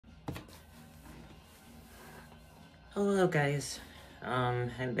Hello guys,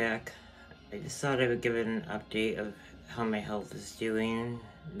 I'm back. I just thought I would give an update of how my health is doing.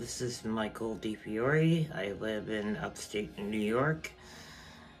 This is Michael DiFiore. I live in upstate New York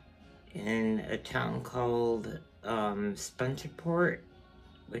in a town called Spencerport,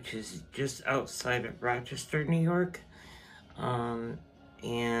 which is just outside of Rochester, New York.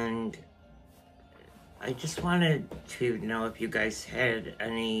 And I just wanted to know if you guys had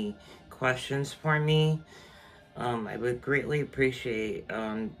any questions for me. I would greatly appreciate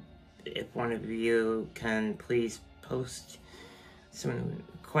if one of you can please post some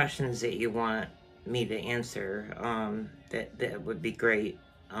questions that you want me to answer. That would be great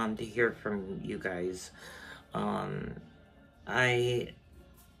to hear from you guys. I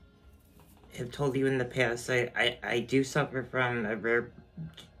have told you in the past I do suffer from a rare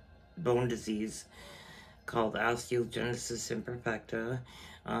bone disease called osteogenesis imperfecta.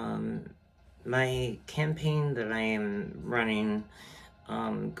 My campaign that I am running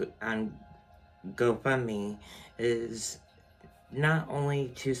on GoFundMe is not only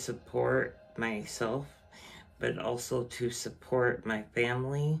to support myself, but also to support my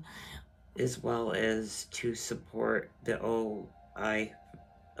family, as well as to support the OI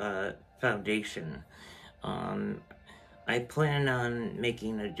Foundation. I plan on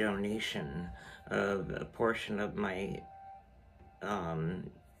making a donation of a portion of my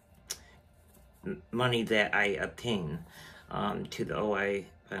money that I obtain to the OI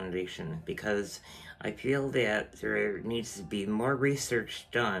Foundation, because I feel that there needs to be more research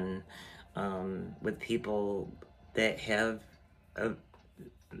done with people that have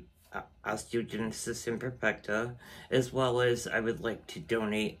osteogenesis imperfecta, as well as I would like to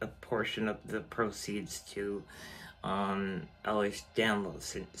donate a portion of the proceeds to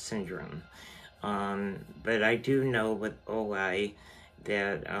Ehlers-Danlos syndrome. But I do know with OI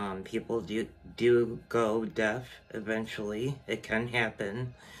that people do go deaf eventually. It can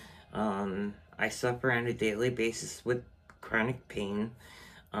happen. I suffer on a daily basis with chronic pain.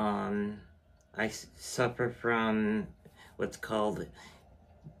 I suffer from what's called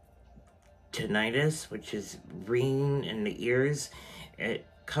tinnitus, which is ringing in the ears. It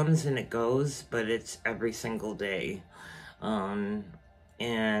comes and it goes, but it's every single day. And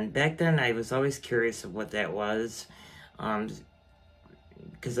back then I was always curious of what that was,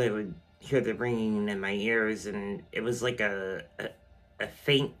 because I would hear the ringing in my ears, and it was like a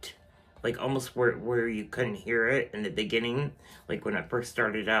faint, like almost where you couldn't hear it in the beginning, like when it first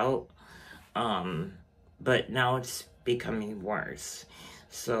started out. But now it's becoming worse.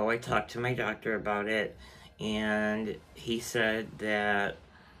 So I talked to my doctor about it, and he said that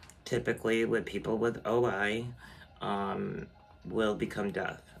typically with people with OI, will become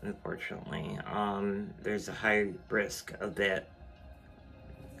deaf, unfortunately. There's a high risk of that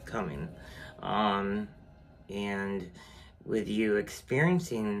coming. And with you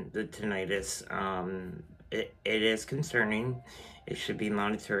experiencing the tinnitus, it is concerning. It should be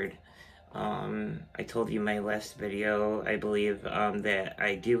monitored. I told you in my last video, I believe, that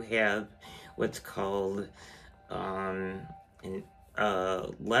I do have what's called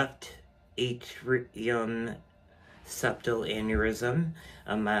left atrium septal aneurysm,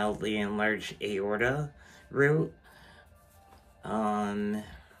 a mildly enlarged aorta root.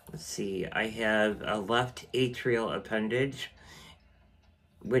 Let's see, I have a left atrial appendage,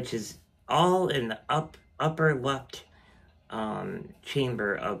 which is all in the upper left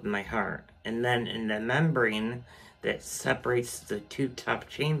chamber of my heart. And then in the membrane that separates the two top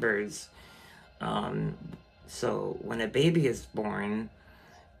chambers, so when a baby is born,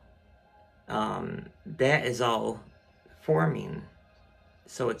 that is all forming,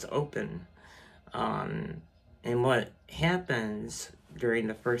 so it's open. And what happens during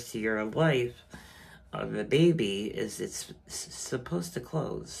the first year of life of the baby is it's supposed to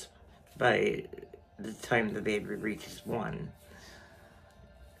close by the time the baby reaches 1.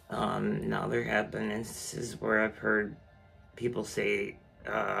 Now there have been instances where I've heard people say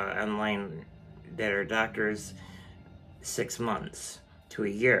online that are doctors 6 months to a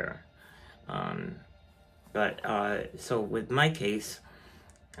year. So with my case,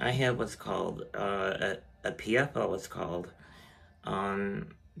 I have what's called a PFO, it's called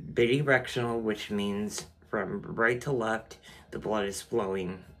bidirectional, which means from right to left, the blood is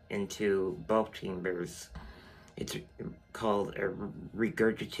flowing into both chambers. It's called a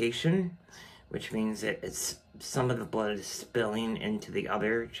regurgitation, which means that some of the blood is spilling into the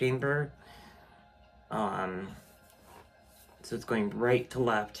other chamber. So it's going right to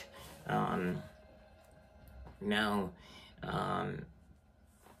left. Now,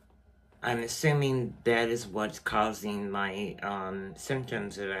 I'm assuming that is what's causing my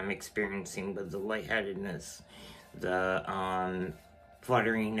symptoms that I'm experiencing with the lightheadedness. the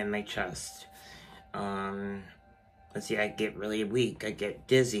fluttering in my chest. Let's see, I get really weak, I get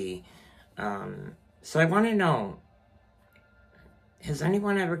dizzy. So I want to know, has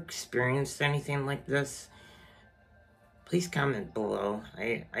anyone ever experienced anything like this? Please comment below.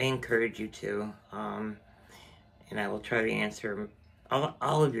 I encourage you to. And I will try to answer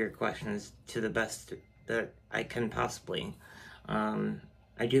all of your questions to the best that I can possibly.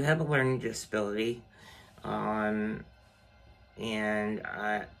 I do have a learning disability. And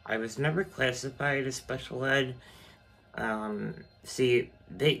I was never classified as special ed. See,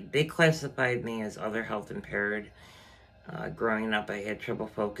 they classified me as other health impaired. Growing up, I had trouble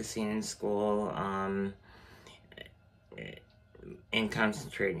focusing in school, and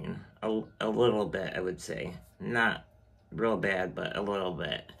concentrating a little bit, I would say. Not real bad, but a little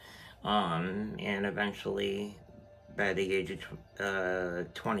bit. And eventually, by the age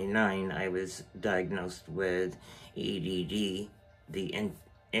of 29, I was diagnosed with ADD, the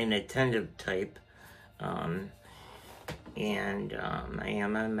inattentive type. And I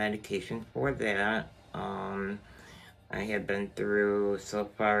am on medication for that. I have been through, so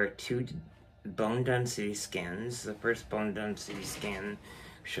far, 2 bone density scans. The first bone density scan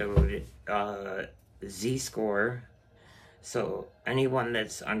showed Z-score. So anyone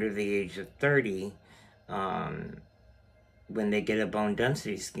that's under the age of 30, when they get a bone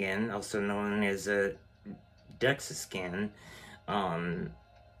density scan, also known as a DEXA scan,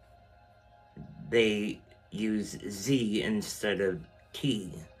 they use Z instead of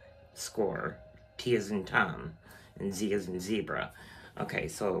T score. T as in Tom, and Z as in zebra. Okay,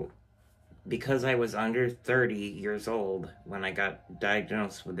 so because I was under 30 years old when I got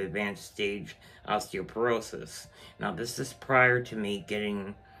diagnosed with advanced stage osteoporosis. Now, this is prior to me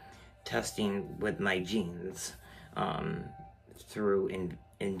getting testing with my genes through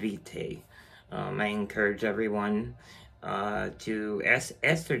Invitae. I encourage everyone to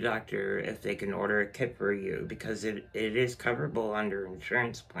ask their doctor if they can order a kit for you, because it is coverable under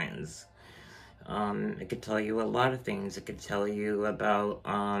insurance plans. It could tell you a lot of things. It could tell you about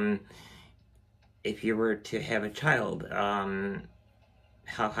if you were to have a child, how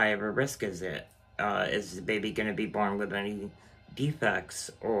high of a risk is it? Is the baby going to be born with any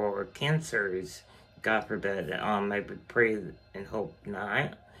defects or cancers? God forbid. I would pray and hope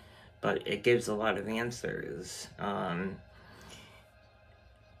not, but it gives a lot of answers.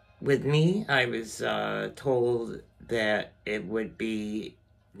 With me, I was told that it would be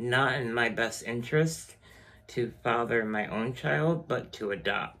not in my best interest to father my own child, but to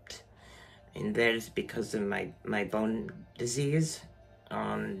adopt. And that is because of my bone disease.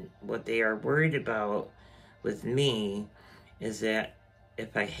 What they are worried about with me is that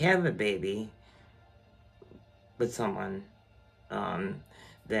if I have a baby with someone,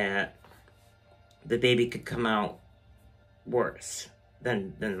 that the baby could come out worse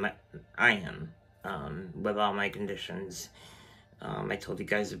than I am, with all my conditions. I told you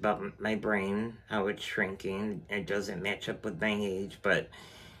guys about my brain, how it's shrinking. It doesn't match up with my age, but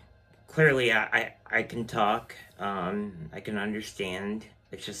clearly I can talk, I can understand.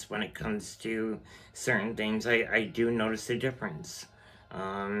 It's just when it comes to certain things, I do notice a difference.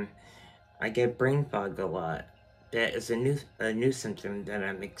 I get brain fog a lot. That is a new symptom that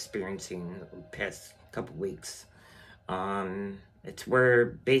I'm experiencing the past couple weeks. It's where,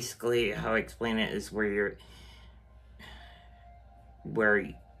 basically, how I explain it is where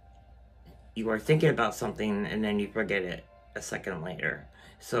you are thinking about something and then you forget it a second later.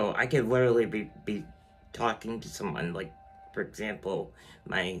 So I could literally be talking to someone, like, for example,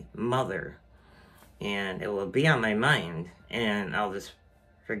 my mother, and it will be on my mind, and I'll just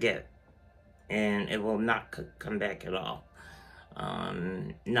forget, and it will not come back at all.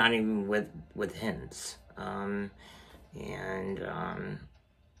 Not even with hints. So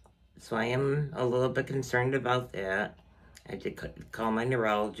I am a little bit concerned about that. I did call my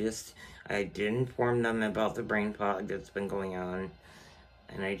neurologist. I did inform them about the brain fog that's been going on.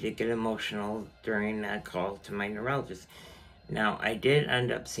 And I did get emotional during that call to my neurologist. Now, I did end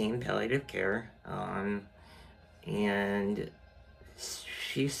up seeing palliative care. And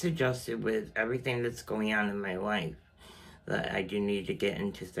she suggested, with everything that's going on in my life, that I do need to get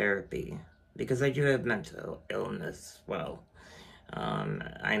into therapy. Because I do have mental illness as well.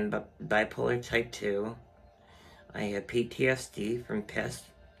 I'm bipolar type 2. I have PTSD from past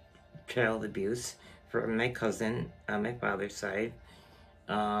child abuse from my cousin on my father's side.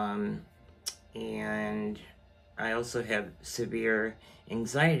 And I also have severe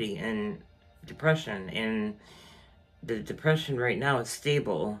anxiety and depression. And the depression right now is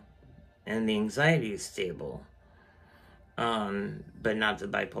stable, and the anxiety is stable. But not the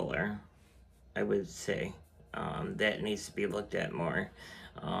bipolar, I would say. that needs to be looked at more,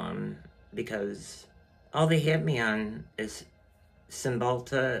 because all they have me on is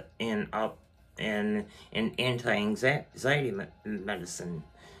Cymbalta and an anti-anxiety medicine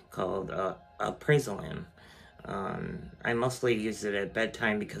called alprazolam. I mostly use it at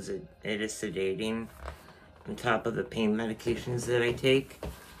bedtime because it is sedating on top of the pain medications that I take.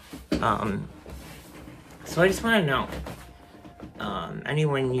 So I just want to know,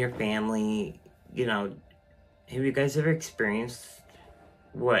 anyone in your family, you know, have you guys ever experienced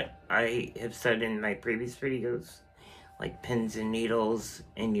what I have said in my previous videos? Like pins and needles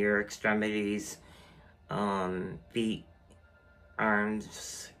in your extremities, feet,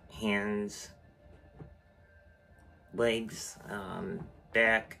 arms, hands, legs,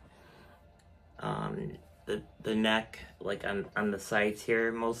 back, the neck, like on the sides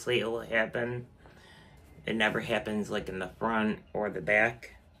here, mostly it will happen. It never happens like in the front or the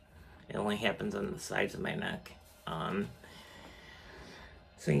back. It only happens on the sides of my neck.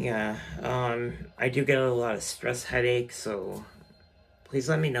 So yeah, I do get a lot of stress headaches, so please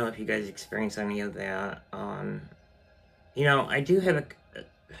let me know if you guys experience any of that. You know, I do have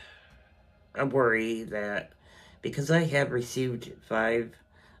a worry that because I have received 5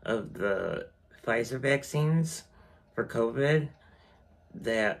 of the Pfizer vaccines for COVID,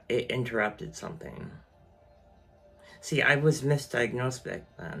 that it interrupted something. See, I was misdiagnosed back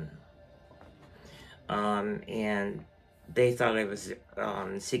then. And they thought I was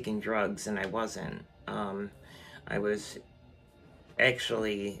seeking drugs, and I wasn't. I was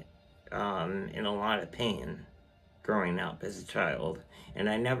actually in a lot of pain growing up as a child, and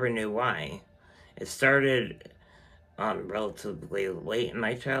I never knew why. It started relatively late in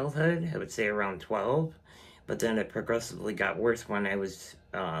my childhood, I would say around 12, but then it progressively got worse when I was,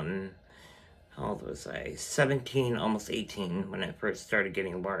 how old was I? 17, almost 18, when it first started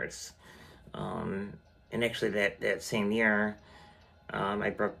getting worse. And actually that same year, I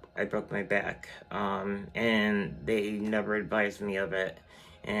broke my back, and they never advised me of it,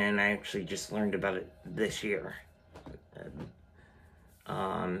 and I actually just learned about it this year,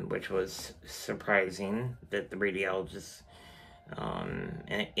 which was surprising that the radiologist,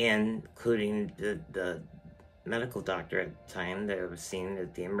 and including the medical doctor at the time that I was seeing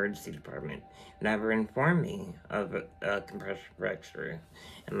at the emergency department, never informed me of a compression fracture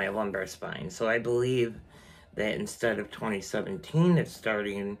in my lumbar spine. So I believe that instead of 2017 it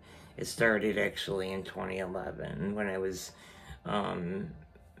started actually in 2011 when I was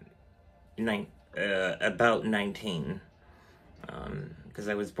about 19, because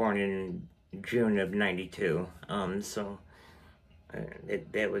I was born in June of 92, so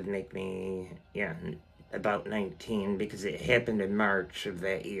that would make me, yeah, about 19, because it happened in March of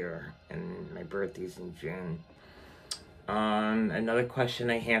that year, and my birthday's in June. Another question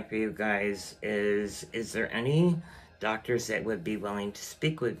I have for you guys is there any doctors that would be willing to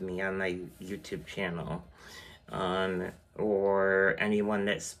speak with me on my YouTube channel? Or anyone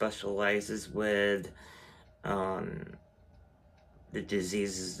that specializes with the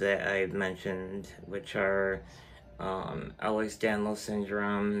diseases that I've mentioned, which are Ehlers-Danlos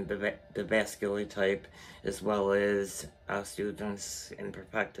syndrome, the vascular type, as well as osteogenesis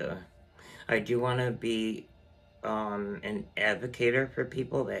imperfecta. I do want to be an advocate for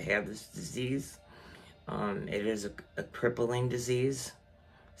people that have this disease. It is a crippling disease,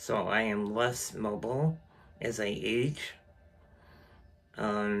 so I am less mobile as I age.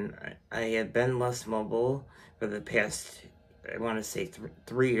 I have been less mobile for the past, I want to say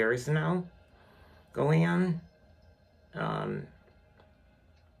 3 years now, going on.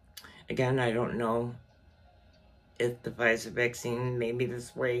 Again, I don't know if the Pfizer vaccine made me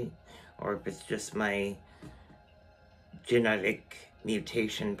this way, or if it's just my genetic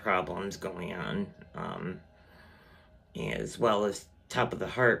mutation problems going on, as well as top of the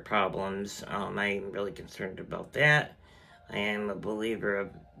heart problems. I'm really concerned about that. I am a believer of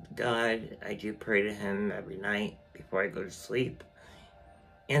God. I do pray to Him every night before I go to sleep,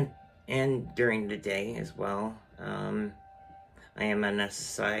 and during the day as well. I am on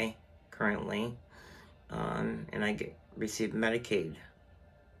SSI currently, and I receive Medicaid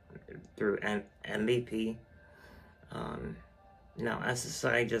through MVP. Now,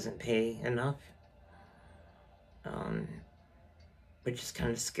 SSI doesn't pay enough, which is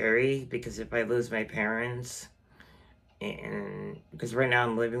kind of scary, because if I lose my parents, and because right now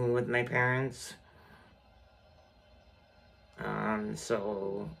I'm living with my parents,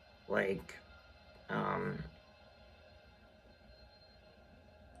 so like,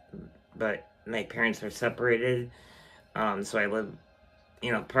 but my parents are separated, so I live,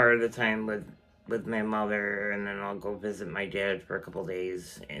 you know, part of the time with my mother, and then I'll go visit my dad for a couple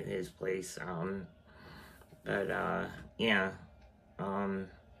days at his place, But, yeah, I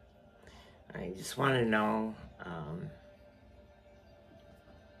just want to know,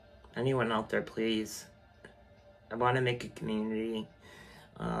 anyone out there, please. I want to make a community.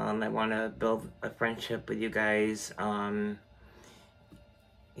 I want to build a friendship with you guys. And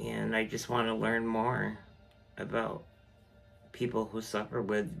I just want to learn more about people who suffer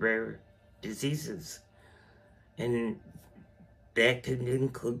with rare diseases. And that could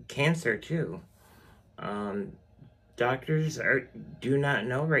include cancer, too. Doctors do not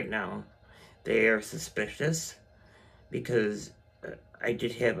know right now. They are suspicious because I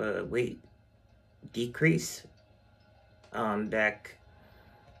did have a weight decrease back.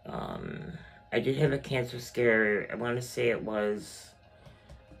 I did have a cancer scare. I want to say it was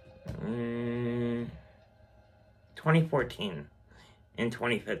 2014 and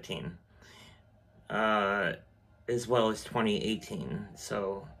 2015, as well as 2018.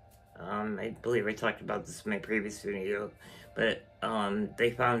 So I believe I talked about this in my previous video, but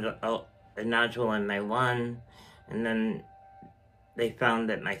they found a nodule in my lung, and then they found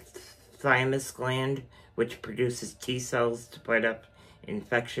that my thymus gland, which produces T cells to fight up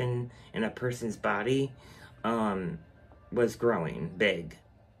infection in a person's body, was growing big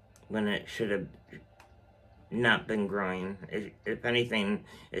when it should have not been growing. If anything,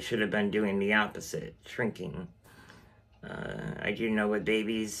 it should have been doing the opposite, shrinking. I do know with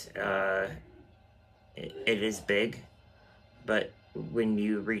babies, it is big, but when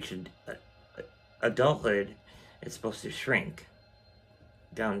you reach adulthood, it's supposed to shrink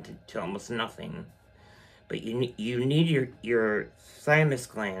down to almost nothing. But you need your thymus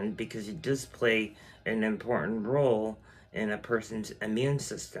gland because it does play an important role in a person's immune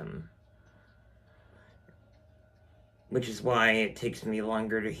system, which is why it takes me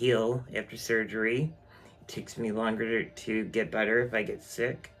longer to heal after surgery. It takes me longer to get better if I get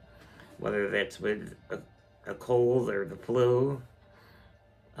sick, whether that's with a cold or the flu.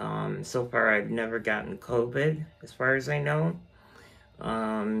 So far, I've never gotten COVID, as far as I know.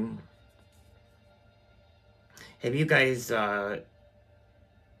 Have you guys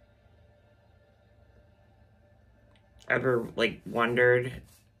ever, like, wondered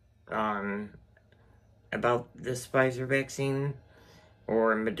about this Pfizer vaccine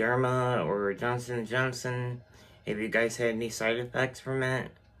or Moderna or Johnson & Johnson? Have you guys had any side effects from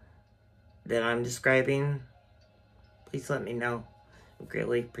it that I'm describing? Please let me know. I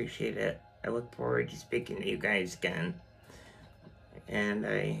greatly appreciate it. I look forward to speaking to you guys again. And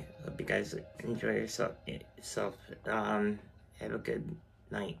I hope you guys enjoy yourself. Have a good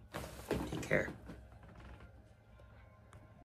night. Take care.